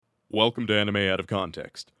Welcome to Anime Out of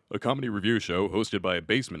Context, a comedy review show hosted by a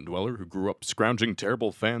basement dweller who grew up scrounging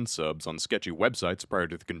terrible fan subs on sketchy websites prior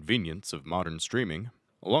to the convenience of modern streaming,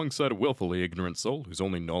 alongside a willfully ignorant soul whose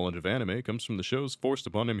only knowledge of anime comes from the shows forced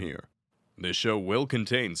upon him here. This show will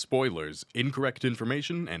contain spoilers, incorrect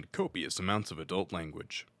information, and copious amounts of adult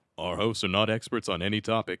language. Our hosts are not experts on any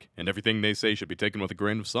topic, and everything they say should be taken with a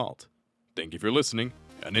grain of salt. Thank you for listening,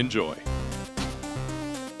 and enjoy.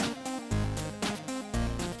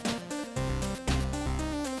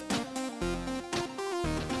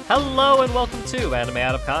 Hello and welcome to Anime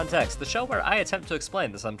Out of Context, the show where I attempt to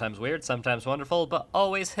explain the sometimes weird, sometimes wonderful, but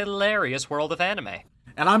always hilarious world of anime.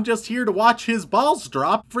 And I'm just here to watch his balls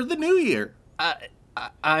drop for the new year.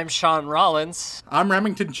 I'm Sean Rollins. I'm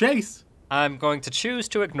Remington Chase. I'm going to choose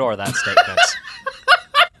to ignore that statement.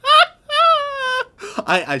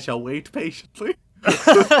 I shall wait patiently.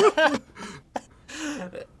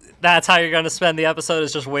 That's how you're going to spend the episode,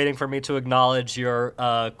 is just waiting for me to acknowledge your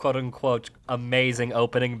quote-unquote amazing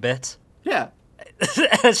opening bit? Yeah.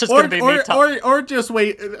 It's just going to be me or just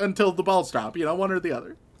wait until the balls drop, one or the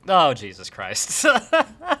other. Oh, Jesus Christ.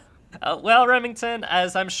 Well, Remington,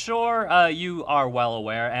 as I'm sure you are well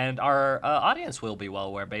aware, and our audience will be well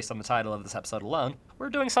aware based on the title of this episode alone,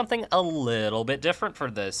 we're doing something a little bit different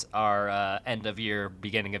for this, our end-of-year,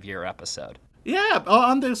 beginning-of-year episode. Yeah,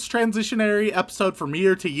 on this transitionary episode from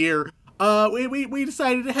year to year, we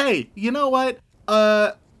decided, hey, you know what?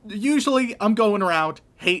 Usually I'm going around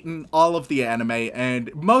hating all of the anime,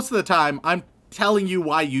 and most of the time I'm telling you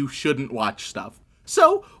why you shouldn't watch stuff.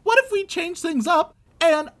 So what if we change things up?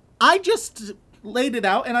 And I just laid it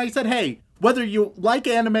out and I said, hey, whether you like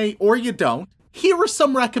anime or you don't, here are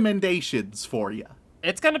some recommendations for you.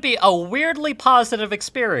 It's going to be a weirdly positive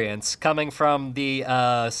experience coming from the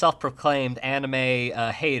self-proclaimed anime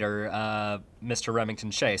hater, Mr. Remington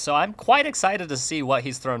Chase. So I'm quite excited to see what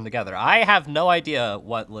he's thrown together. I have no idea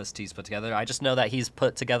what list he's put together. I just know that he's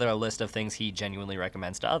put together a list of things he genuinely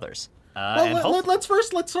recommends to others.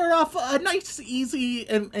 Let's start off nice, easy,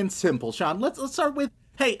 and simple, Sean. Let's start with,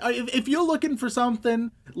 hey, if you're looking for something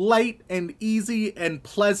light and easy and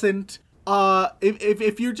pleasant,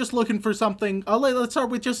 if you're just looking for something, let's start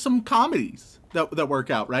with just some comedies that work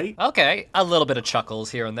out, right? Okay, a little bit of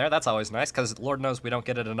chuckles here and there. That's always nice, because Lord knows we don't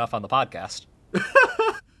get it enough on the podcast.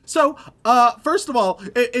 So, first of all,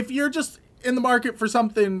 if you're just in the market for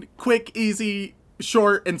something quick, easy,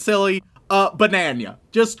 short, and silly, Bananya.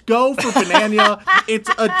 Just go for Bananya. It's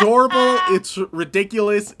adorable, it's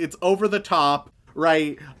ridiculous, it's over the top,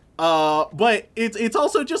 right? But it's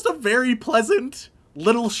also just a very pleasant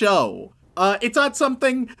little show. It's not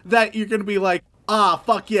something that you're gonna be like,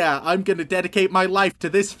 fuck yeah, I'm gonna dedicate my life to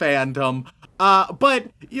this fandom.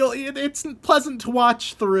 But it's pleasant to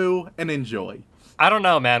watch through and enjoy. I don't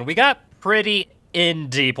know, man. We got pretty in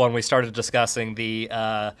deep when we started discussing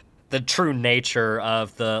the true nature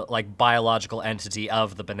of the biological entity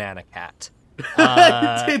of the banana cat.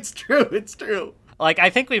 It's true. I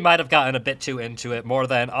think we might have gotten a bit too into it, more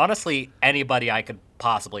than, honestly, anybody I could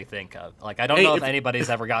possibly think of. I don't know if anybody's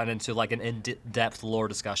ever gotten into, an in-depth lore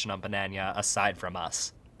discussion on Bananya aside from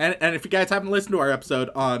us. And if you guys haven't listened to our episode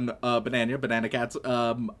on Banana Cats,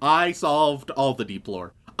 I solved all the deep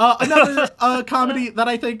lore. Another comedy that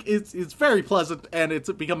I think is very pleasant, and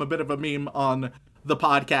it's become a bit of a meme on the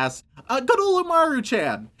podcast, good old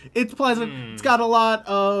Umaru-chan. It's pleasant. It's got a lot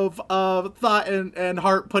of thought and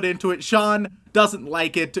heart put into it. Sean doesn't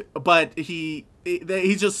like it, but he's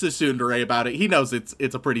just a tsundere about it. He knows it's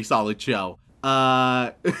a pretty solid show.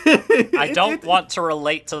 I don't want to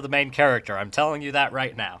relate to the main character. I'm telling you that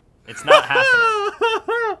right now. It's not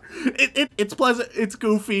happening. It's pleasant. It's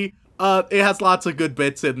goofy. It has lots of good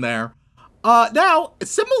bits in there. Now,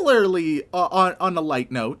 similarly, on a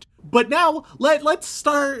light note, but now let's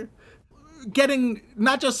start getting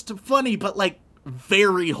not just funny, but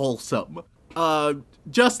very wholesome.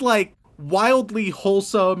 Just wildly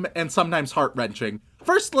wholesome and sometimes heart-wrenching.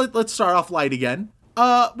 First, let's start off light again,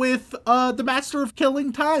 with The Master of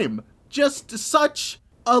Killing Time. Just such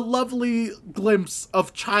a lovely glimpse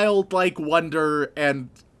of childlike wonder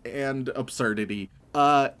and absurdity.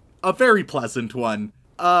 A very pleasant one.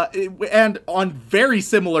 And on very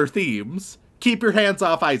similar themes, Keep Your Hands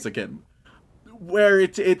Off Eizouken, where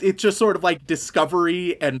it's just sort of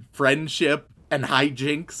discovery and friendship and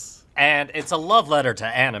hijinks. And it's a love letter to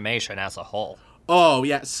animation as a whole. Oh,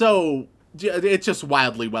 yeah. So, it's just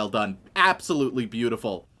wildly well done. Absolutely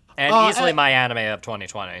beautiful. And easily my anime of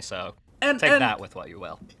 2020, so take that with what you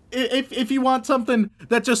will. If you want something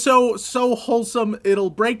that's just so wholesome, it'll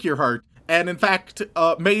break your heart, and in fact,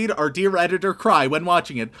 made our dear editor cry when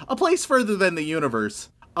watching it, A Place Further Than the Universe.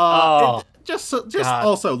 God.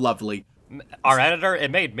 also lovely. Our editor, it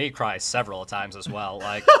made me cry several times as well.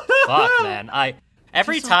 Like, fuck, man.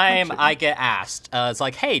 Every Just so time touching. I get asked, it's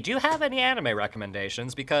like, hey, do you have any anime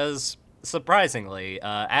recommendations? Because surprisingly,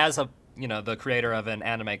 as the creator of an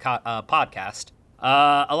anime podcast,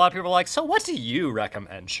 a lot of people are like, so what do you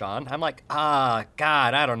recommend, Sean? I'm like, God,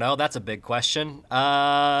 I don't know. That's a big question.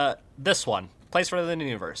 This one, Place for the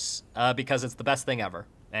Universe, because it's the best thing ever,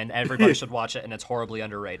 and everybody should watch it, and it's horribly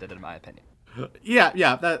underrated in my opinion.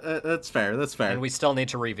 Yeah, that's fair. That's fair. And we still need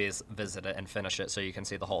to revisit it and finish it so you can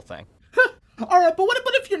see the whole thing. All right, but what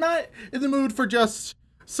if you're not in the mood for just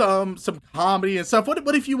some comedy and stuff?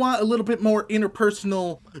 What if you want a little bit more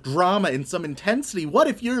interpersonal drama and some intensity? What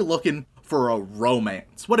if you're looking for a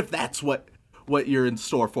romance? What if that's what you're in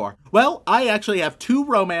store for? Well, I actually have 2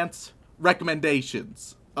 romance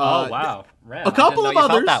recommendations. Oh wow, Ram, a couple I didn't know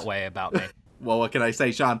of you others. felt that way about me. Well, what can I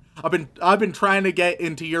say, Sean? I've been trying to get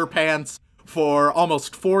into your pants for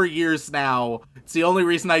almost 4 years now. It's the only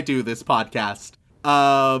reason I do this podcast.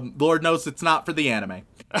 Lord knows it's not for the anime.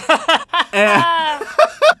 And,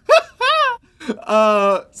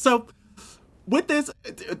 so with this,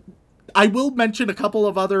 I will mention a couple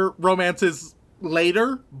of other romances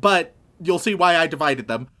later, but you'll see why I divided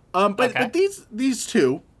them. But these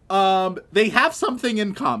 2, they have something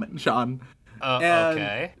in common, Sean.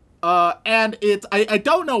 Okay. And it's, I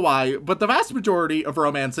don't know why, but the vast majority of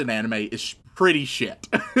romance in anime is pretty shit.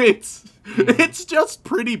 It's just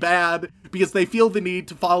pretty bad because they feel the need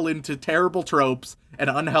to fall into terrible tropes and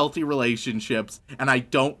unhealthy relationships, and I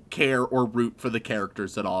don't care or root for the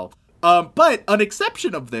characters at all. But an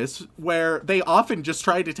exception of this, where they often just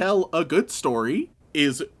try to tell a good story,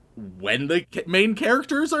 is when the main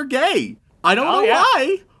characters are gay. I don't know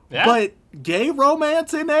why, but gay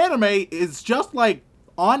romance in anime is just like,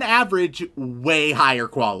 on average, way higher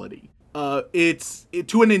quality. It's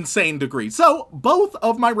to an insane degree. So both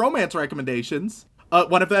of my romance recommendations,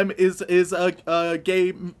 one of them is a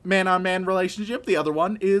gay man-on-man relationship. The other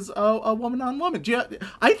one is a woman-on-woman.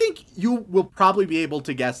 I think you will probably be able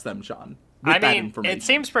to guess them, Sean. It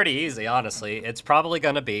seems pretty easy, honestly. It's probably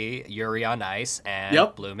going to be Yuri on Ice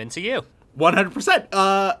and Bloom Into You.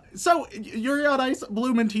 100%. So Yuri on Ice,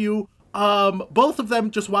 Bloom Into You. Both of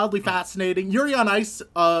them just wildly fascinating. Yuri on Ice,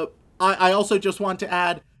 I also just want to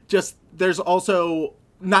add, there's also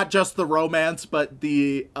not just the romance, but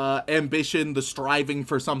the ambition, the striving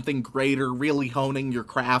for something greater, really honing your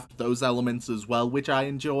craft, those elements as well, which I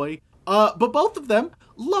enjoy. But both of them,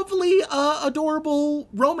 lovely, adorable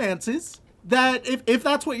romances that if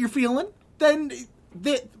that's what you're feeling, then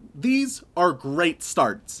these are great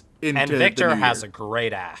starts into And Victor the new has year. a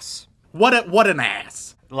great ass. What an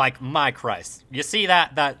ass. Like, my Christ. You see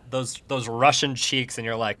those Russian cheeks and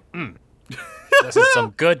you're like, this is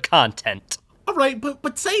some good content. All right,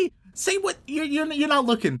 but say what you're not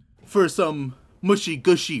looking for some mushy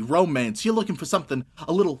gushy romance. You're looking for something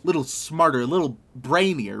a little smarter, a little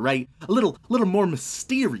brainier, right? A little more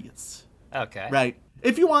mysterious. Okay. Right.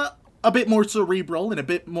 If you want a bit more cerebral and a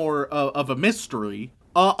bit more of a mystery,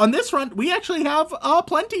 on this front, we actually have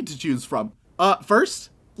plenty to choose from.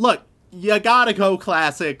 First, look, you gotta go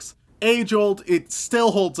classics. Age old, it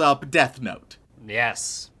still holds up. Death Note.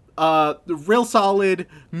 Yes. Real solid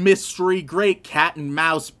mystery, great cat and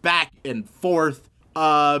mouse back and forth.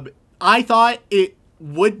 I thought it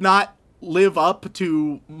would not live up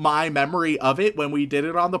to my memory of it when we did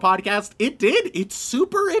it on the podcast. It did. It's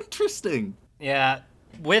super interesting. Yeah.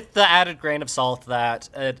 With the added grain of salt that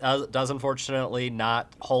it does unfortunately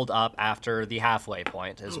not hold up after the halfway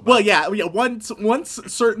point as well. Well, yeah. Once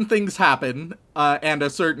certain things happen and a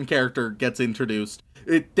certain character gets introduced,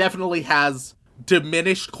 it definitely has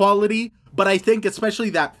diminished quality. But I think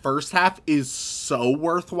especially that first half is so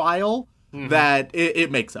worthwhile that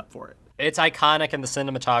it makes up for it. It's iconic, and the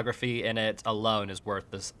cinematography in it alone is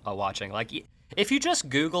worth this watching. Like, if you just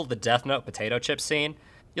Google the Death Note potato chip scene,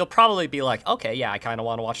 you'll probably be like, okay, yeah, I kind of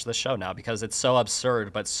want to watch this show now because it's so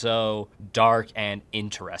absurd but so dark and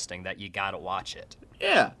interesting that you gotta watch it.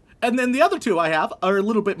 Yeah. And then the other 2 I have are a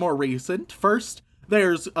little bit more recent. First,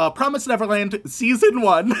 there's Promised Neverland Season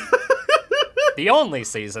 1. The only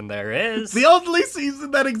season there is. The only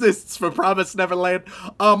season that exists for Promised Neverland.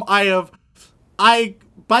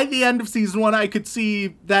 By the end of Season 1, I could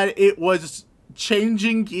see that it was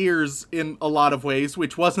changing gears in a lot of ways,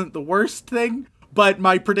 which wasn't the worst thing. But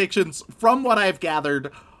my predictions, from what I've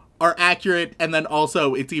gathered, are accurate, and then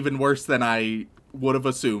also it's even worse than I would have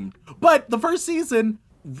assumed. But the first season,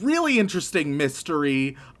 really interesting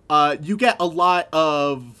mystery. You get a lot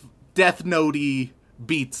of Death Note-y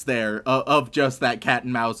beats there of just that cat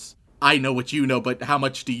and mouse I know what you know, but how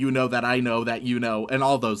much do you know that I know that you know, and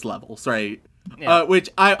all those levels, right? Yeah. Which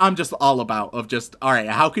I'm just all about, of just, all right,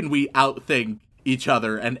 how can we outthink each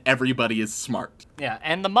other and everybody is smart? Yeah,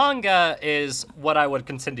 and the manga is what I would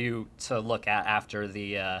continue to look at after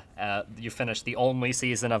the you finish the only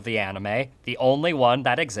season of the anime, the only one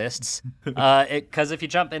that exists. Because if you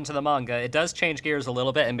jump into the manga, it does change gears a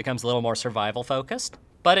little bit and becomes a little more survival focused.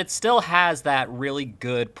 But it still has that really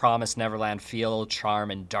good Promised Neverland feel,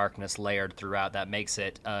 charm, and darkness layered throughout that makes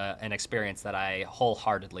it an experience that I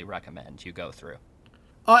wholeheartedly recommend you go through.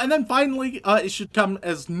 And then finally, it should come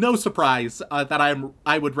as no surprise that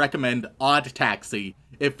I would recommend Odd Taxi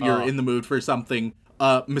if you're in the mood for something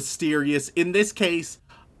mysterious. In this case,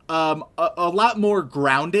 a lot more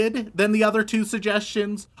grounded than the other two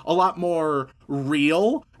suggestions, a lot more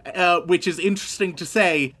real, which is interesting to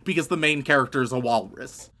say because the main character is a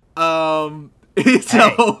walrus. So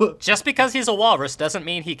Hey, just because he's a walrus doesn't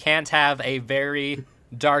mean he can't have a very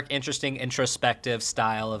dark, interesting, introspective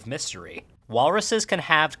style of mystery. Walruses can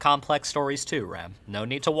have complex stories too, Rem. No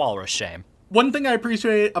need to walrus shame. One thing I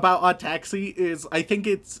appreciate about Odd Taxi is I think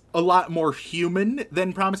it's a lot more human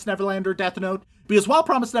than Promised Neverland or Death Note. Because while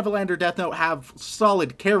Promised Neverland or Death Note have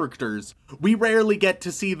solid characters, we rarely get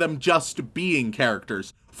to see them just being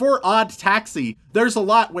characters. For Odd Taxi, there's a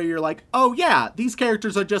lot where you're like, oh yeah, these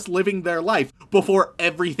characters are just living their life before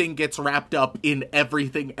everything gets wrapped up in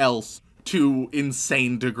everything else to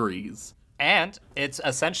insane degrees. And it's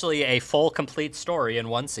essentially a full, complete story in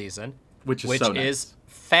one season. Which is so nice.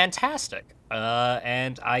 Fantastic.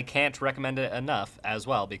 And I can't recommend it enough as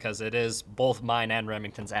well, because it is both mine and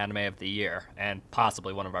Remington's anime of the year, and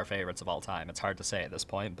possibly one of our favorites of all time. It's hard to say at this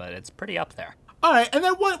point, but it's pretty up there. All right, and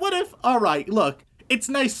then what if, all right, look, it's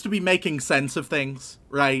nice to be making sense of things,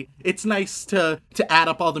 right? It's nice to add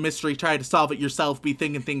up all the mystery, try to solve it yourself, be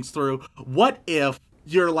thinking things through. What if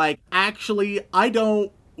you're like, actually, I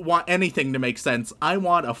don't want anything to make sense. I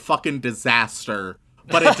want a fucking disaster,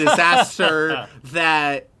 but a disaster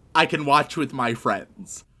that I can watch with my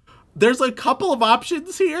friends. There's a couple of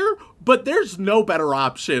options here, but there's no better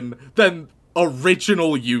option than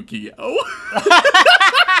original Yu-Gi-Oh!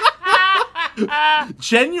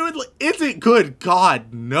 Genuinely, is it good?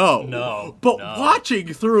 God, no. No. But no.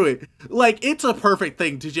 watching through it, like, it's a perfect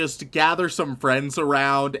thing to just gather some friends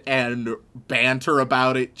around and banter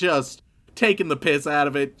about it, just taking the piss out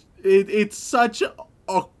of it. It's such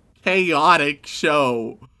a chaotic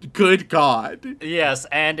show. Good God. Yes,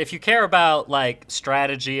 and if you care about, like,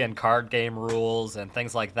 strategy and card game rules and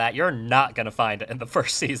things like that, you're not going to find it in the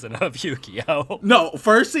first season of Yu-Gi-Oh! No,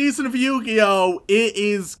 first season of Yu-Gi-Oh! It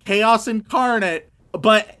is chaos incarnate,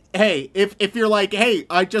 but hey, if you're like, hey,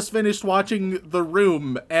 I just finished watching The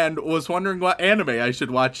Room and was wondering what anime I should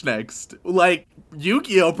watch next, like,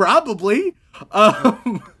 Yu-Gi-Oh! Probably.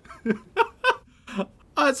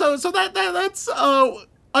 So that's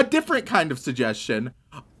a different kind of suggestion.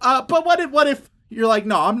 But what if you're like,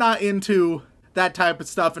 no, I'm not into that type of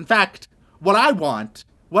stuff. In fact, what I want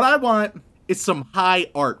is some high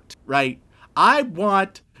art, right? I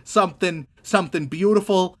want something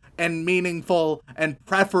beautiful and meaningful, and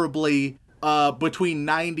preferably between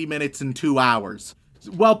 90 minutes and 2 hours.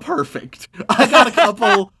 Well, perfect. I got a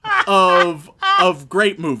couple of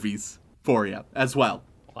great movies for you as well.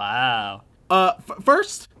 Wow.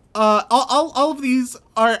 First, all of these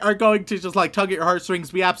are going to just like tug at your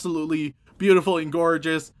heartstrings, be absolutely beautiful and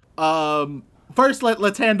gorgeous. First,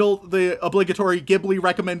 let's handle the obligatory Ghibli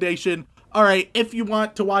recommendation. All right, if you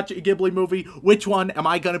want to watch a Ghibli movie, which one am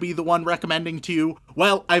I going to be the one recommending to you?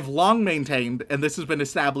 Well, I've long maintained, and this has been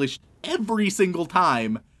established every single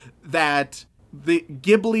time, that the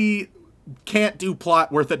Ghibli can't do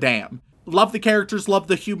plot worth a damn. Love the characters, love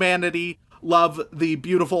the humanity, love the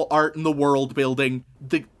beautiful art and the world building.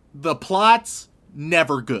 The plot's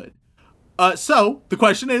never good. So the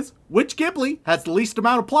question is, which Ghibli has the least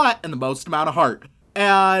amount of plot and the most amount of heart?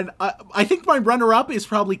 And I think my runner-up is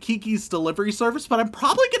probably Kiki's Delivery Service, but I'm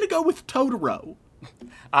probably going to go with Totoro.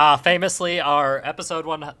 Famously, our episode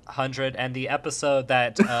 100 and the episode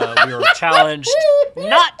that we were challenged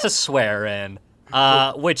not to swear in,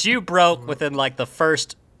 which you broke within like the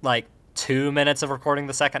first 2 minutes of recording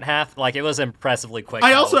the second half. Like, it was impressively quick.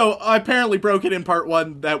 I also apparently broke it in part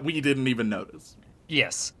 1 that we didn't even notice.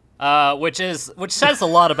 Yes. Which says a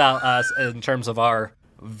lot about us in terms of our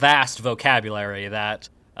vast vocabulary, that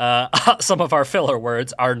some of our filler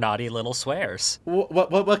words are naughty little swears.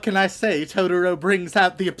 What can I say? Totoro brings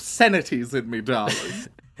out the obscenities in me, darling.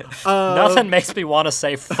 Nothing makes me want to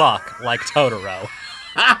say fuck like Totoro.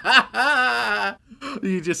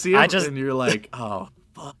 You just see him and you're like, oh,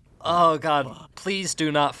 fuck. Oh, God, please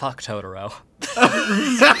do not fuck Totoro.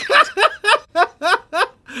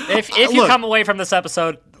 If you Look. come away from this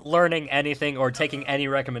episode learning anything or taking any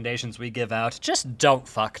recommendations we give out, just don't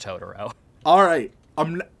fuck Totoro. All right.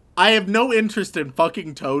 I have no interest in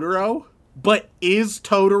fucking Totoro, but is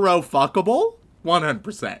Totoro fuckable?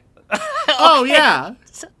 100%. Oh, yeah.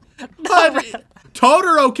 But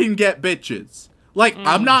Totoro can get bitches. Like,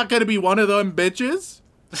 I'm not going to be one of them bitches,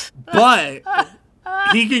 but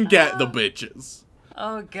he can get the bitches.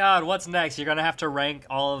 Oh god, what's next? You're gonna have to rank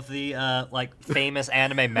all of the famous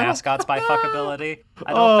anime mascots by fuckability?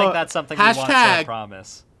 I don't think that's something we want to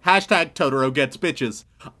promise. Hashtag Totoro gets bitches.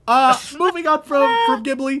 Moving on from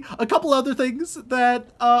Ghibli, a couple other things that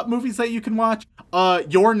movies that you can watch.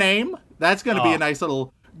 Your Name, that's gonna be a nice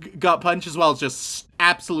little gut punch, as well as just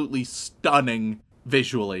absolutely stunning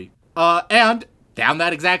visually. And down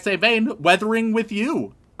that exact same vein, Weathering with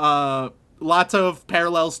You. Lots of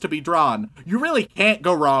parallels to be drawn. You really can't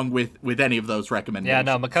go wrong with any of those recommendations. Yeah,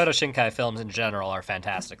 no, Makoto Shinkai films in general are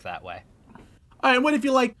fantastic that way. All right, what if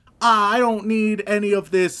you're like, I don't need any of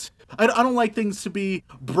this. I don't like things to be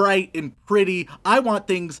bright and pretty. I want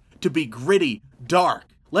things to be gritty, dark.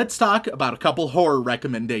 Let's talk about a couple horror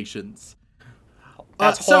recommendations.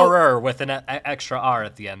 That's horror with an extra R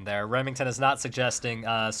at the end there. Remington is not suggesting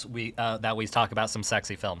that we talk about some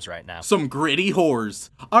sexy films right now. Some gritty horrors.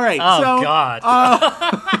 All right, Oh, God.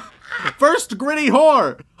 First gritty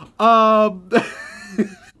horror. That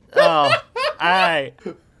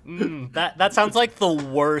sounds like the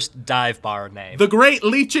worst dive bar name. The Great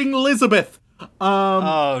Leeching Elizabeth.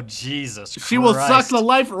 Oh, Jesus Christ. She will suck the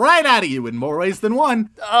life right out of you in more ways than one.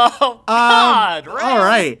 Oh, God. Ray. All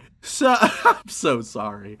right. So, I'm so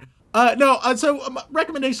sorry.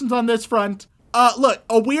 Recommendations on this front. Look,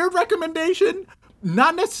 a weird recommendation,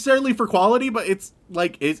 not necessarily for quality, but it's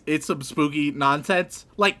some spooky nonsense.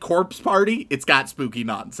 Like Corpse Party, it's got spooky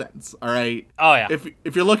nonsense, all right? Oh, yeah.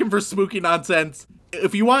 If you're looking for spooky nonsense,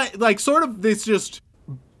 if you want, like, sort of this just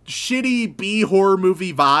shitty B-horror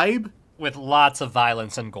movie vibe, with lots of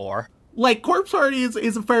violence and gore. like, Corpse Party is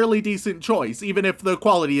a fairly decent choice, even if the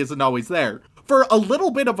quality isn't always there. For a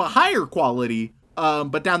little bit of a higher quality,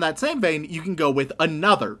 but down that same vein, you can go with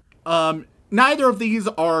Another. Neither of these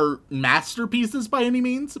are masterpieces by any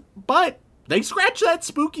means, but they scratch that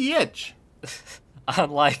spooky itch.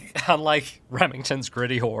 Unlike Remington's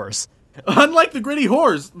gritty horrors. Unlike the gritty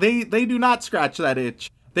horrors, they do not scratch that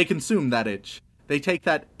itch. They consume that itch. They take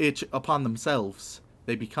that itch upon themselves.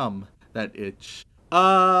 They become that itch.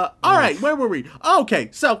 All right, where were we? Okay,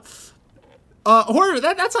 so horror,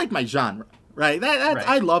 that's like my genre, right? Right.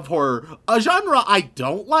 I love horror. A genre I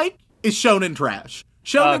don't like is shonen trash.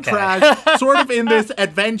 Shonen trash, sort of in this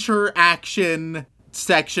adventure action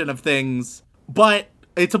section of things, but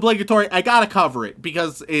it's obligatory. I gotta cover it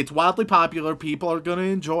because it's wildly popular. People are gonna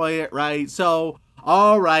enjoy it, right? So,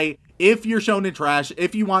 all right, if you're shonen trash,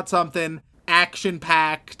 if you want something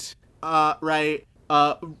action-packed, right,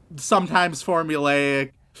 sometimes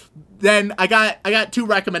formulaic, then I got two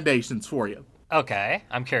recommendations for you. Okay,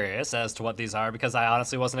 I'm curious as to what these are because I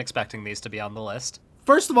honestly wasn't expecting these to be on the list.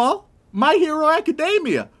 First of all, My Hero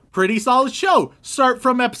Academia. Pretty solid show. Start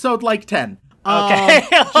from episode 10. Okay.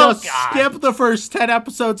 Just skip the first 10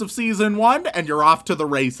 episodes of season 1 and you're off to the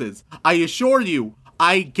races. I assure you,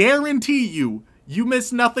 I guarantee you, you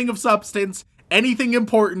miss nothing of substance. Anything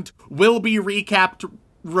important will be recapped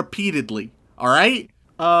repeatedly. All right?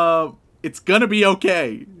 It's gonna be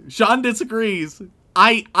okay. Sean disagrees.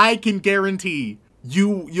 I can guarantee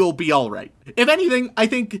you'll be all right. If anything, I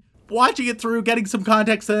think watching it through, getting some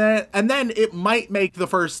context in it, and then it might make the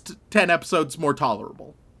first 10 episodes more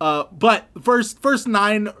tolerable. But first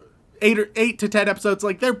 8 to 10 episodes,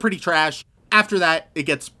 like, they're pretty trash. After that, it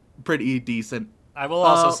gets pretty decent. I will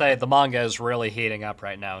also say the manga is really heating up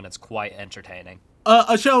right now, and it's quite entertaining.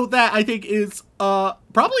 A show that I think is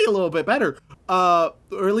probably a little bit better, or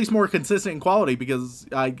at least more consistent in quality, because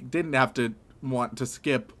I didn't have to want to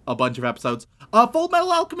skip a bunch of episodes. Full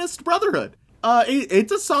Metal Alchemist Brotherhood.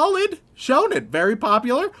 It's a solid shonen, very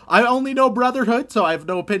popular. I only know Brotherhood, so I have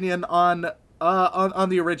no opinion on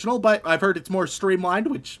the original, but I've heard it's more streamlined,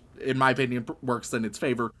 which, in my opinion, works in its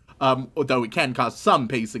favor, though it can cause some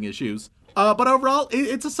pacing issues. But overall,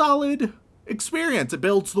 it's a solid experience. It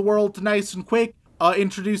builds the world nice and quick,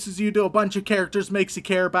 introduces you to a bunch of characters, makes you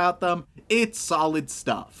care about them. It's solid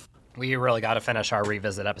stuff. We really got to finish our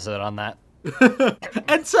revisit episode on that.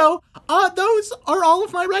 And so, those are all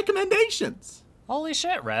of my recommendations. Holy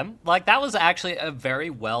shit, Rem. Like, that was actually a very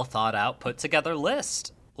well thought out, put together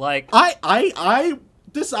list. Like, I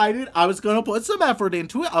decided I was going to put some effort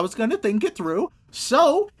into it. I was going to think it through.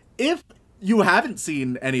 So, if you haven't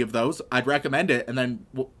seen any of those, I'd recommend it, and then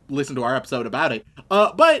listen to our episode about it.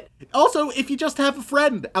 But also, if you just have a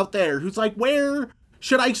friend out there who's like, where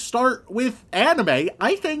should I start with anime?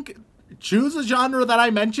 I think choose a genre that I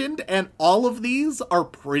mentioned, and all of these are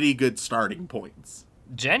pretty good starting points.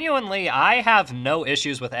 Genuinely, I have no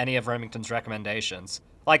issues with any of Remington's recommendations.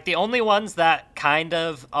 Like, the only ones that kind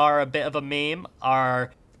of are a bit of a meme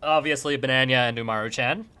are obviously Bananya and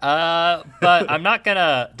Umaru-chan. But I'm not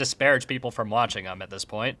gonna disparage people from watching them at this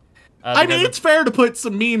point. I mean, it's fair to put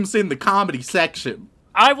some memes in the comedy section.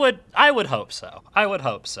 I would hope so. I would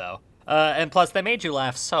hope so. And plus, they made you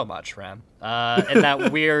laugh so much, Rem. And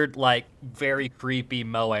that weird, like, very creepy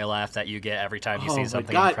moe laugh that you get every time you see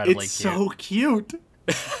something incredibly it's cute. so cute.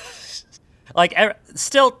 Like,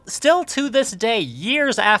 still to this day,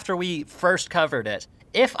 years after we first covered it,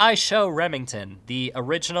 if I show Remington the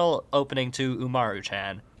original opening to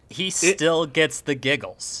Umaru-chan, he still gets the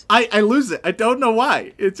giggles. I lose it. I don't know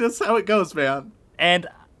why. It's just how it goes, man. And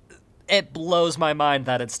it blows my mind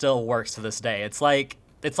that it still works to this day. It's like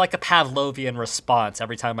a Pavlovian response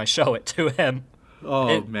every time I show it to him.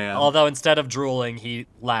 Man. Although instead of drooling, he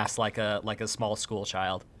laughs like a small school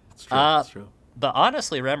child. It's true. It's true. But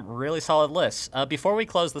honestly, Rem, really solid list. Before we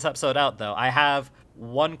close this episode out, though, I have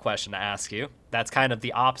one question to ask you. That's kind of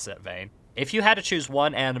the opposite vein. If you had to choose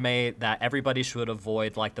one anime that everybody should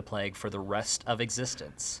avoid like the plague for the rest of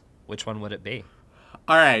existence, which one would it be?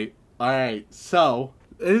 All right. So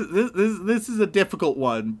this is a difficult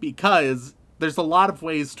one because there's a lot of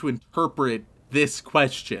ways to interpret this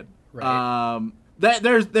question. Right.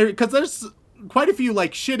 Because there's quite a few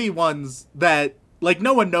like shitty ones that like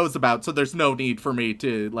no one knows about, so there's no need for me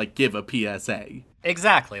to like give a PSA.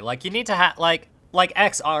 Exactly. Like you need to have like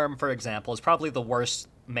X-Arm, for example, is probably the worst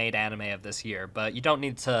made anime of this year, but you don't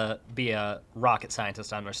need to be a rocket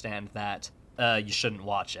scientist to understand that you shouldn't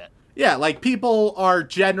watch it. Yeah, like people are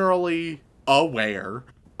generally aware.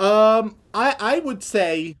 I would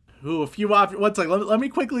say a few one second. Let me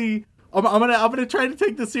quickly. I'm gonna try to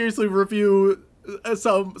take this seriously. Review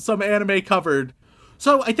some anime covered.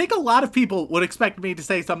 So I think a lot of people would expect me to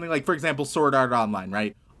say something like, for example, Sword Art Online,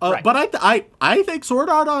 right? Right. But I think Sword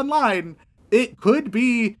Art Online, it could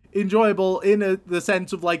be enjoyable in the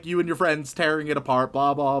sense of like you and your friends tearing it apart,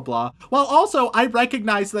 blah, blah, blah. While also I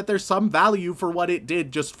recognize that there's some value for what it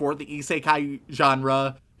did just for the isekai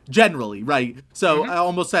genre generally, right? So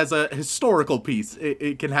almost as a historical piece,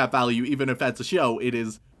 it can have value even if that's a show. It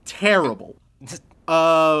is terrible.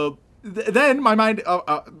 Then my mind,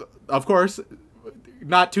 of course,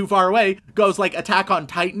 not too far away, goes like Attack on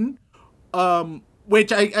Titan,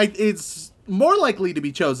 which it's more likely to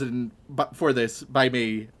be chosen for this by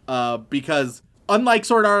me, because unlike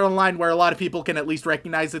Sword Art Online, where a lot of people can at least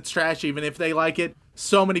recognize it's trash even if they like it,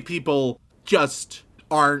 so many people just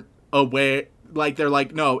aren't aware. Like, they're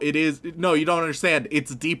like, no, you don't understand.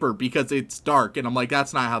 It's deeper because it's dark. And I'm like,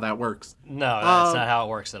 that's not how that works. No, that's not how it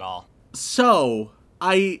works at all. So,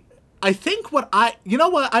 I think I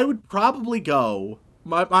would probably go,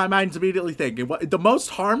 my mind's immediately thinking, the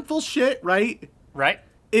most harmful shit, right? Right.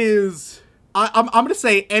 Is, I'm going to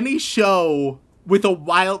say any show with a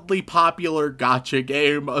wildly popular gacha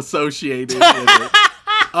game associated with it.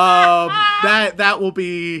 That will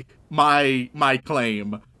be my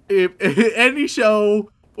claim. If any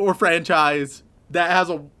show or franchise that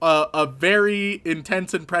has a very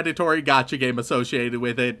intense and predatory gacha game associated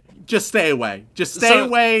with it, just stay away. Just stay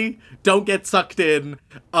away. Don't get sucked in.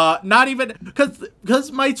 Not even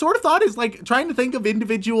because my sort of thought is like trying to think of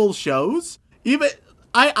individual shows. Even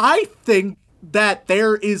I think that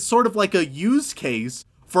there is sort of like a use case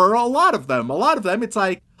for a lot of them. A lot of them, it's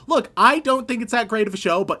like, look, I don't think it's that great of a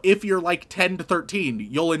show, but if you're like 10 to 13,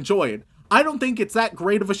 you'll enjoy it. I don't think it's that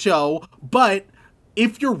great of a show, but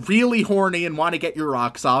if you're really horny and want to get your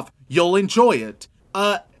rocks off, you'll enjoy it.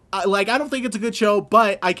 I don't think it's a good show,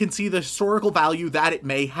 but I can see the historical value that it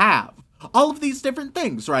may have. All of these different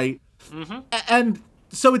things, right? Mm-hmm. And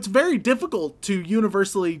so it's very difficult to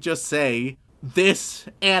universally just say, this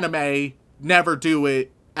anime, never do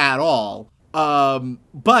it at all.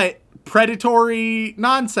 But predatory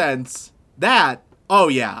nonsense, that, oh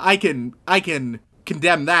yeah, I can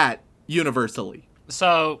condemn that universally.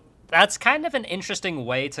 So that's kind of an interesting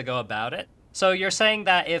way to go about it. So you're saying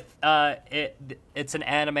that if it's an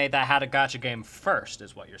anime that had a gacha game first,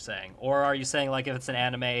 is what you're saying? Or are you saying like if it's an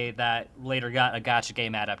anime that later got a gacha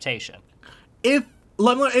game adaptation? If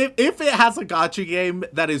it has a gacha game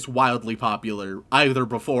that is wildly popular, either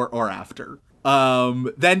before or after,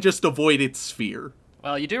 then just avoid its sphere.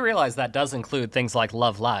 Well, you do realize that does include things like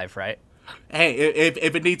Love Live, right? Hey,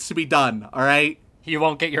 if it needs to be done, all right? You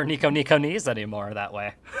won't get your Nico Nico knees anymore that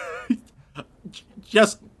way.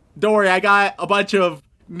 Just don't worry, I got a bunch of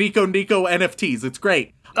Nico NFTs. It's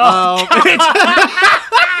great.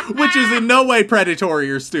 Which is in no way predatory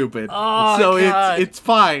or stupid. So it's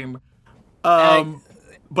fine. But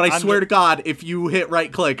I swear to God, if you hit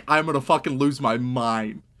right click, I'm gonna fucking lose my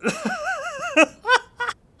mind.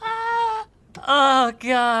 Oh,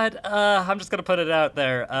 God. I'm just going to put it out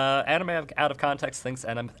there. Anime Out of Context thinks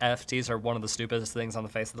NFTs are one of the stupidest things on the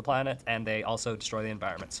face of the planet, and they also destroy the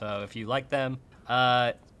environment. So if you like them,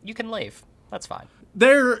 you can leave. That's fine.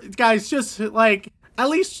 Guys, just, like, at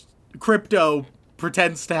least crypto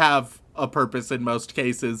pretends to have a purpose in most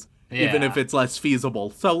cases, even if it's less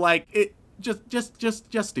feasible. So, like, just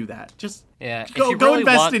do that. Just go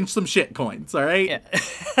invest in some shit coins, all right? Yeah.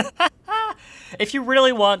 If you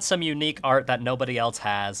really want some unique art that nobody else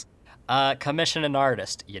has, commission an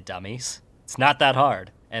artist, you dummies. It's not that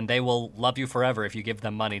hard, and they will love you forever if you give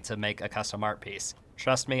them money to make a custom art piece.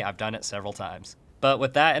 Trust me, I've done it several times. But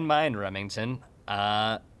with that in mind, Remington,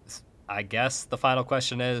 I guess the final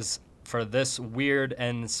question is, for this weird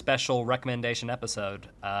and special recommendation episode,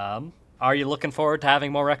 are you looking forward to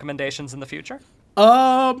having more recommendations in the future?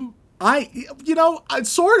 Sort of.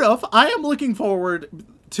 I am looking forward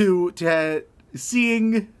to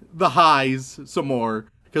seeing the highs some more,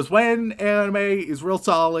 because when anime is real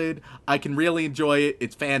solid, I can really enjoy it.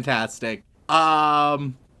 It's fantastic.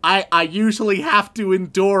 I usually have to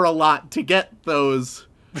endure a lot to get those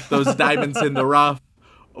diamonds in the rough,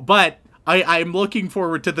 but I'm looking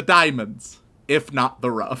forward to the diamonds, if not the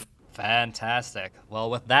rough. Fantastic. Well,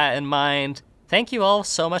 with that in mind, thank you all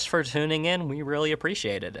so much for tuning in. We really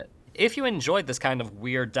appreciated it. If you enjoyed this kind of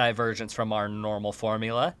weird divergence from our normal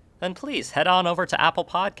formula, then please head on over to Apple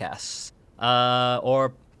Podcasts,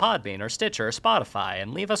 or Podbean, or Stitcher, or Spotify,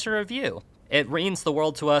 and leave us a review. It means the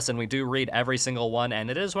world to us, and we do read every single one,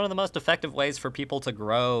 and it is one of the most effective ways for people to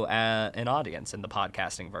grow an audience in the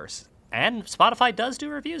podcasting verse. And Spotify does do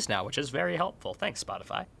reviews now, which is very helpful. Thanks,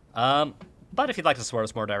 Spotify. But if you'd like to support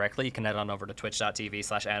us more directly, you can head on over to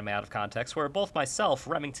twitch.tv/animeoutofcontext, where both myself,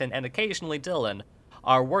 Remington, and occasionally Dylan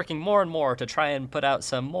are working more and more to try and put out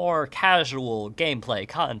some more casual gameplay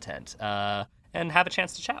content, and have a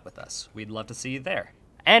chance to chat with us. We'd love to see you there.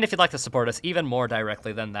 And if you'd like to support us even more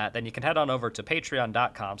directly than that, then you can head on over to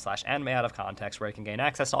patreon.com/animeoutofcontext, where you can gain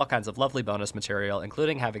access to all kinds of lovely bonus material,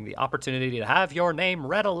 including having the opportunity to have your name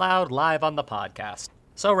read aloud live on the podcast.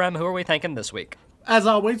 So, Rem, who are we thanking this week? As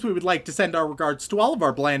always, we would like to send our regards to all of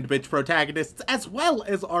our bland bitch protagonists, as well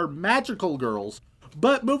as our magical girls.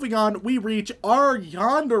 But moving on, we reach our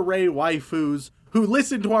yandere waifus, who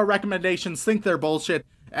listen to our recommendations, think they're bullshit,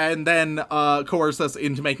 and then coerce us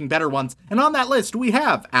into making better ones. And on that list, we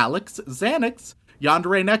have Alex, Xanax,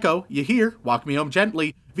 Yandere Neko, Yahir, Walk Me Home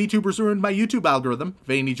Gently, VTubers Ruined My YouTube Algorithm,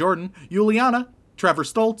 Vaney Jordan, Juliana, Trevor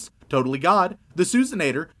Stoltz, Totally God, The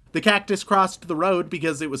Susanator, The Cactus Crossed the Road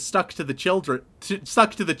because it was stuck to the chicken,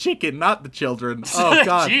 not the children. Oh,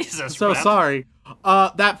 God. Jesus, so Rem. sorry.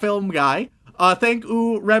 That film guy. Thank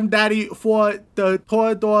you, Rem Daddy, for the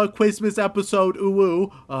Torador Christmas episode,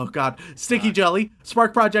 ooh. Oh, God. Sticky Jelly.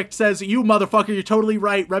 Spark Project says, you motherfucker, you're totally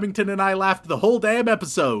right. Remington and I laughed the whole damn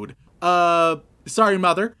episode. Sorry,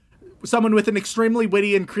 Mother. Someone with an extremely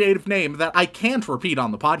witty and creative name that I can't repeat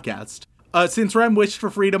on the podcast. Since Rem wished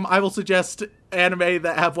for freedom, I will suggest anime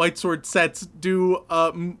that have white sword sets. Do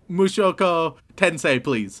Mushoku Tensei,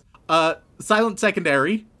 please. Silent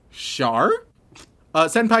Secondary. Char?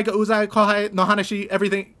 Senpai ga Uzai Kohai no Hanashi,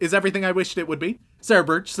 everything I wished it would be. Sarah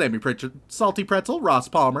Birch, Sammy Pritchard, Salty Pretzel, Ross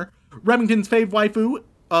Palmer, Remington's fave waifu,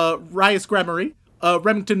 Rias Gremory,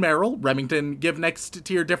 Remington Merrill, Remington give next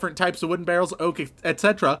tier different types of wooden barrels, oak,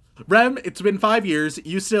 etc. Rem, it's been 5 years,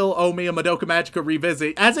 you still owe me a Madoka Magica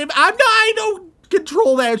revisit, as if I don't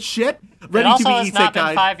control that shit. It also has not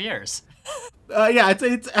been 5 years. Yeah,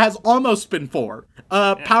 it has almost been 4.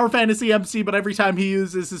 Power Fantasy MC, but every time he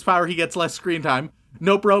uses his power, he gets less screen time.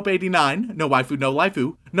 Nope Rope 89, no waifu, no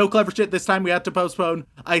lifu. No clever shit this time, we had to postpone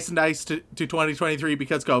Ice and Ice to 2023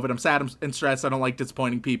 because COVID. I'm sad and stressed, I don't like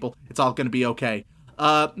disappointing people. It's all gonna be okay.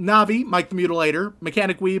 Navi, Mike the Mutilator,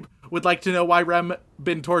 Mechanic Weeb would like to know why Rem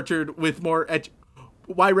been tortured with more echy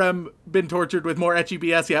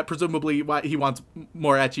BS yet. Presumably why he wants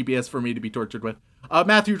more echy BS for me to be tortured with.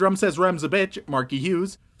 Matthew Drum says Rem's a bitch. Marky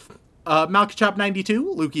Hughes. Malkachop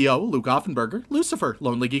 92, Lukio, Luke Offenberger, Lucifer,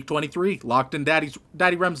 Lonely Geek 23, Locked in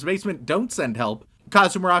Daddy Rem's Basement, Don't Send Help,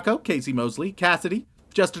 Kazu Morocco, Casey Mosley, Cassidy,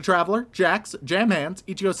 Just a Traveler, Jax, Jam Hands,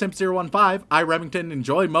 Ichigo Simp 015, I Remington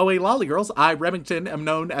enjoy Moe Lollygirls, I Remington am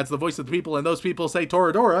known as the voice of the people and those people say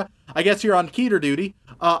Toradora, I guess you're on Keter duty,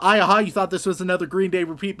 Aha, you thought this was another Green Day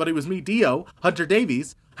repeat but it was me Dio, Hunter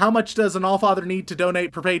Davies, how much does an Allfather need to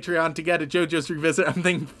donate per Patreon to get a JoJo's Revisit? I'm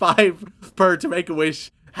thinking 5 per to make a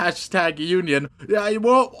wish. Hashtag union.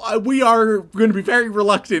 Well, we are going to be very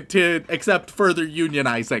reluctant to accept further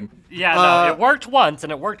unionizing. Yeah, no, it worked once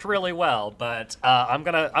and it worked really well, but I'm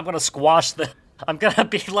gonna squash the. I'm gonna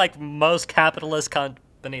be like most capitalist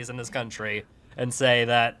companies in this country and say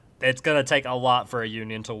that it's gonna take a lot for a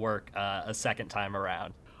union to work a second time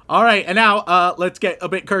around. All right, and now let's get a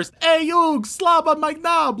bit cursed. Hey, you slob on my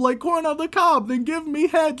knob like corn on the cob, then give me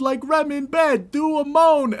head like Rem in bed. Do a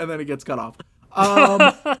moan, and then it gets cut off.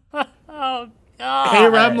 Oh, God. Hey,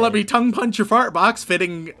 Rem, let me tongue punch your fart box.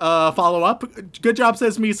 Fitting follow-up. Good job,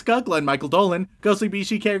 says me, Scuggler, Michael Dolan. Ghostly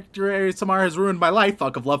Bishi character Samar has ruined my life.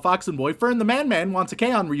 Fuck of love, Fox and Boy. Fern the Man wants a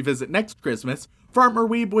K-On! Revisit next Christmas. Farmer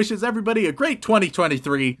Weeb wishes everybody a great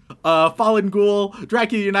 2023. Fallen Ghoul,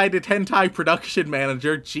 Dracula United Hentai Production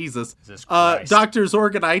Manager. Jesus. Dr.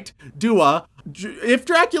 Zorgonite, Dua. If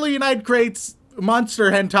Dracula United creates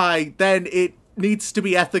monster hentai, then it needs to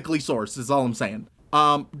be ethically sourced, is all I'm saying.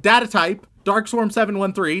 Data type, Darkswarm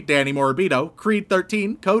 713, Danny Morabito, Creed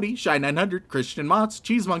 13, Cody, Shy 900, Christian Mott's,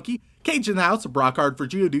 Cheese Monkey, Cage in the House, Brockhard for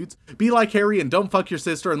Geodudes, Be Like Harry and Don't Fuck Your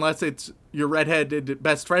Sister unless it's your redheaded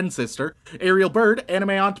best friend's sister, Ariel Bird,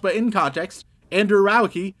 Anime Aunt but in context, Andrew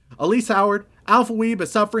Rauke, Elise Howard, Alpha Weeb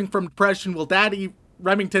is suffering from depression, will Daddy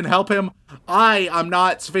Remington help him? I'm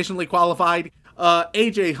not sufficiently qualified.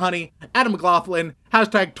 AJ Honey, Adam McLaughlin,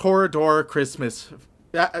 hashtag Toradora Christmas.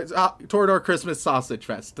 Toradora Christmas Sausage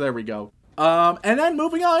Fest. There we go. And then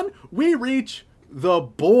moving on, we reach the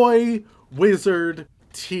Boy Wizard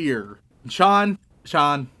tier. Sean.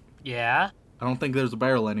 Yeah? I don't think there's a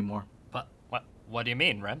barrel anymore. What do you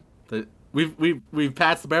mean, Rem? We've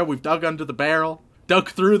passed the barrel, we've dug under the barrel, dug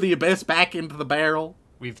through the abyss back into the barrel.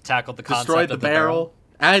 We've tackled the concept destroyed the of the barrel.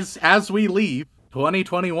 As we leave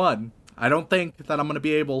 2021, I don't think that I'm going to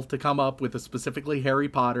be able to come up with a specifically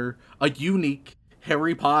a unique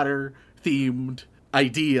Harry Potter themed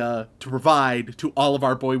idea to provide to all of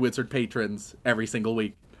our Boy Wizard patrons every single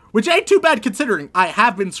week. Which ain't too bad considering I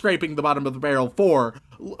have been scraping the bottom of the barrel for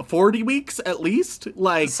 40 weeks at least.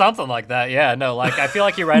 Like something like that, yeah. No, like I feel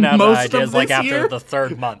like you ran out of ideas like after the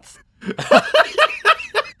third month.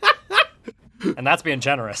 And that's being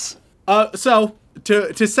generous. So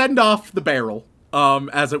to send off the barrel,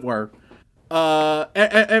 as it were,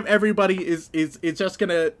 everybody is just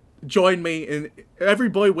gonna join me, and every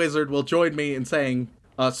Boy Wizard will join me in saying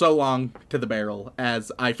so long to the barrel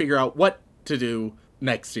as I figure out what to do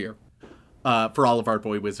next year for all of our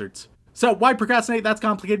Boy Wizards. So why procrastinate? That's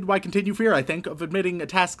complicated. Why continue fear? I think of admitting a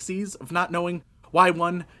task seize, of not knowing why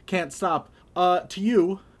one can't stop. To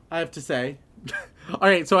you, I have to say. All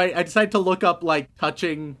right, so I decided to look up like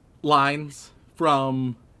touching lines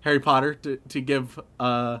from Harry Potter to give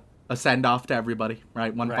a send off to everybody.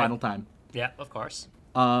 Right, one final time. Yeah, of course.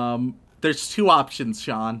 There's two options,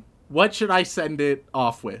 Sean. What should I send it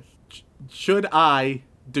off with? Should I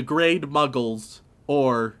degrade muggles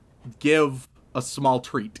or give a small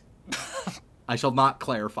treat? I shall not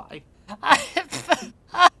clarify.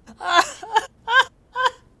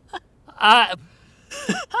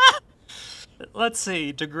 Let's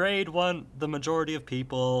see. Degrade the majority of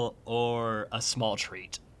people or a small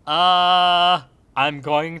treat. I'm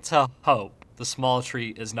going to hope the small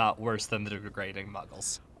treat is not worse than the degrading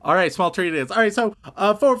muggles. All right, small treat it is. All right, so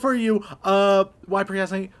for you, why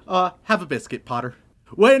procrastinate? Have a biscuit, Potter.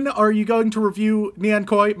 When are you going to review Neon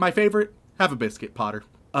Koi, my favorite? Have a biscuit, Potter.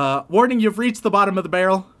 Warning, you've reached the bottom of the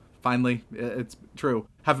barrel. Finally, it's true.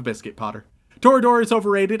 Have a biscuit, Potter. Toradora is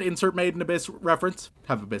overrated. Insert Made in Abyss reference.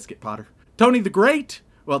 Have a biscuit, Potter. Tony the Great.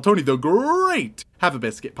 Well, Tony the Great. Have a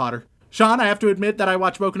biscuit, Potter. Sean, I have to admit that I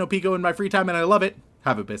watch Boku no Pico in my free time and I love it.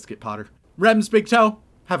 Have a biscuit, Potter. Rem's Big Toe.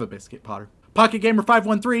 Have a biscuit, Potter. Pocket Gamer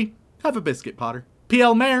 513. Have a biscuit, Potter.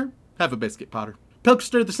 PL Mayor. Have a biscuit, Potter.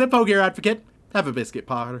 Pilkster the Simpo Gear Advocate. Have a biscuit,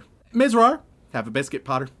 Potter. Mizrar. Have a biscuit,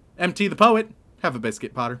 Potter. MT the Poet. Have a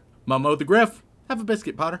biscuit, Potter. Momo the Griff. Have a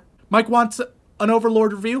biscuit, Potter. Mike wants an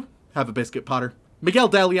Overlord review. Have a biscuit, Potter. Miguel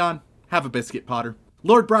Deleon. Have a biscuit, Potter.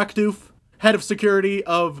 Lord Brockdoof, head of security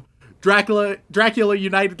of Dracula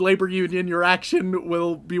United Labor Union. Your action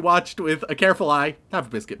will be watched with a careful eye. Have a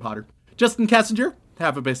biscuit, Potter. Justin Kessinger.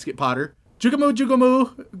 Have a biscuit, Potter. Jugamu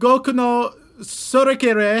Goku no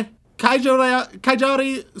Sorekere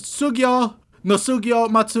Kaijari Sugyo no Sugyo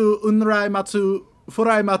Matsu Unrai Matsu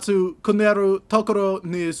Furai Matsu Kuneru Tokoro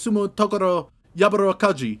ni Sumu Tokoro Yaburo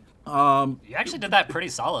Kaji. You actually did that pretty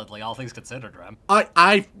solidly, all things considered, Rem.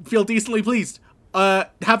 I feel decently pleased.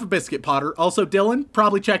 Have a biscuit, Potter. Also, Dylan,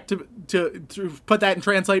 probably check to put that in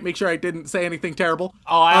translate, make sure I didn't say anything terrible.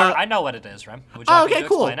 Oh, I know what it is, Rem. Would you like me to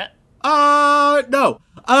explain it? No.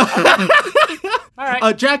 All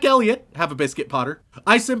right. Jack Elliott, have a biscuit, Potter.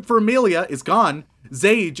 I simp for Amelia is gone.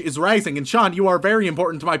 Zage is rising, and Sean, you are very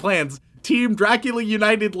important to my plans. Team Dracula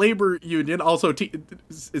United Labor Union, also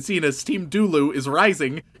seen as Team Dulu, is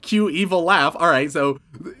rising. Cue evil laugh. All right, so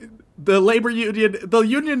the labor union, the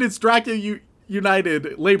union is Dracula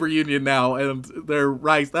United Labor Union now, and they're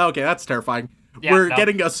rising. Okay, that's terrifying. Yeah, We're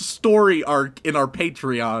getting a story arc in our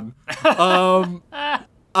Patreon.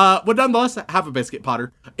 But nonetheless, have a biscuit,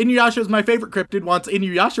 Potter. Inuyasha is my favorite cryptid. Wants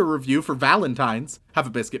Inuyasha review for Valentine's. Have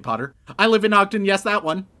a biscuit, Potter. I live in Ogden. Yes, that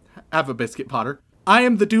one. Have a biscuit, Potter. I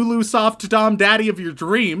am the Dulu soft dom daddy of your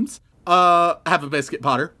dreams. Have a biscuit,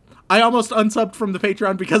 Potter. I almost unsubbed from the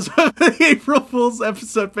Patreon because of the April Fool's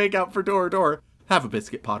episode fake out for Dora. Have a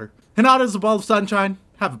biscuit, Potter. Hinata's a ball of sunshine.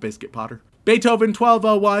 Have a biscuit, Potter. Beethoven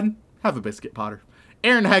 1201. Have a biscuit, Potter.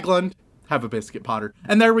 Aaron Hegland. Have a biscuit, Potter.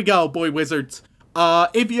 And there we go, boy wizards.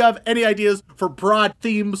 If you have any ideas for broad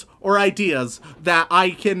themes or ideas that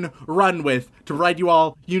I can run with to write you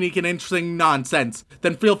all unique and interesting nonsense,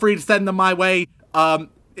 then feel free to send them my way.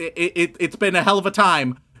 It's been a hell of a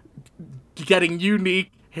time getting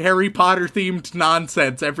unique Harry Potter themed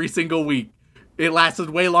nonsense every single week. It lasted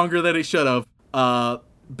way longer than it should have.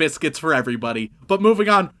 Biscuits for everybody. But moving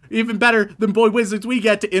on, even better than Boy Wizards, we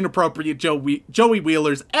get to Inappropriate Joey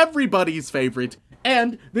Wheeler's everybody's favorite.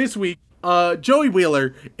 And this week, Joey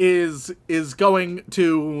Wheeler is going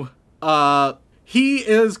to he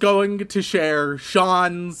is going to share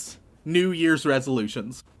Sean's New Year's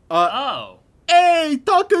resolutions. Hey,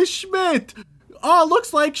 Dr. Schmidt!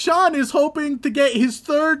 Looks like Sean is hoping to get his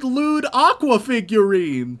third lewd aqua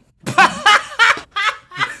figurine.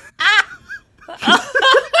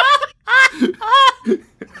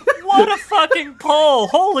 What a fucking poll!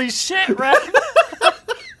 Holy shit, Red!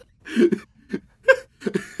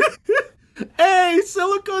 Hey,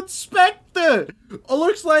 Silicon Spectre!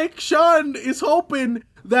 Looks like Sean is hoping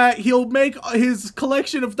that he'll make his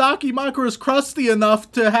collection of Dakimakras crusty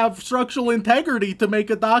enough to have structural integrity to make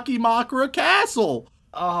a Dakimakra castle.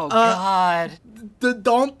 Oh, God.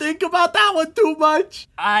 Don't think about that one too much.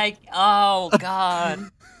 Oh,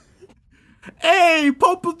 God. Hey,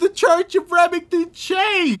 Pope of the Church of Remington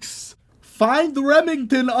Chase! Find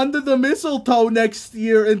Remington under the mistletoe next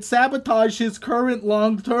year and sabotage his current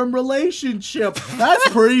long-term relationship. That's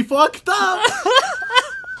pretty fucked up.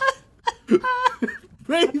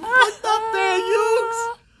 Pretty fucked up there,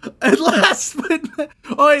 Ukes. And last but not...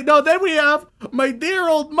 Oh, wait, no, then we have my dear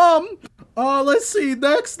old mom. Let's see,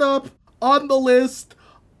 next up on the list,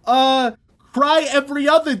 cry every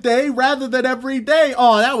other day rather than every day.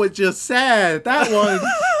 Oh, that was just sad. That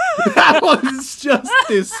was just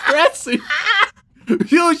distressing.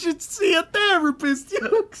 You should see a therapist,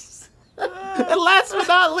 Ukes. And last but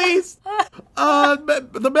not least,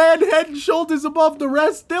 the man head and shoulders above the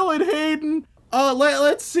rest, Dylan Hayden.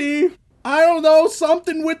 Let's see. I don't know,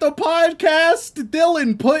 something with the podcast.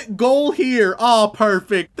 Dylan, put goal here. Oh,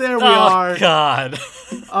 perfect. There we are. Oh, God.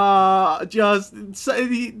 Just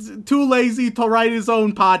too lazy to write his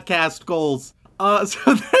own podcast goals.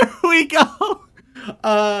 So there we go.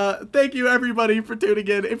 Thank you everybody for tuning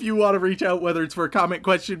in. If you want to reach out, whether it's for a comment,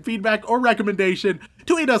 question, feedback, or recommendation,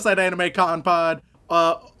 tweet us at AnimeConPod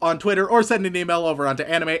on Twitter, or send an email over onto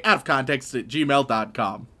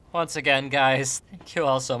animeoutofcontext@gmail.com. Once again, guys, thank you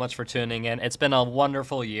all so much for tuning in. It's been a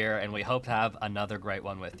wonderful year, and we hope to have another great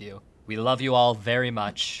one with you. We love you all very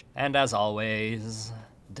much, and as always,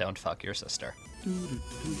 don't fuck your sister.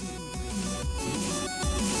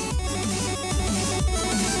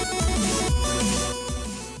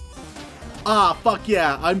 Fuck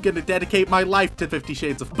yeah, I'm gonna dedicate my life to 50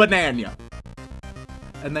 Shades of Banana.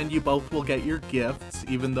 And then you both will get your gifts,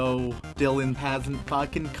 even though Dylan hasn't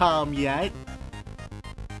fucking come yet.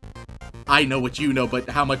 I know what you know, but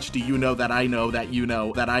how much do you know that I know that you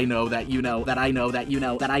know that I know that you know that I know that you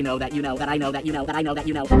know that I know that you know that I know that you know that I know that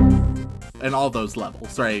you know? And all those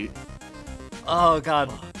levels, right? Oh, God,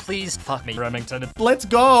 please fuck me, Remington. Let's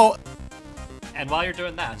go! And while you're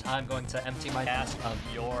doing that, I'm going to empty my ass of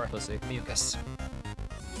your pussy mucus.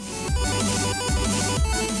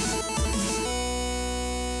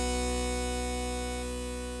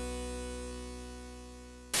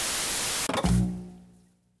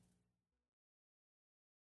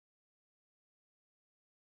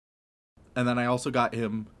 And then I also got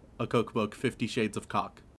him a cookbook, 50 Shades of Cock.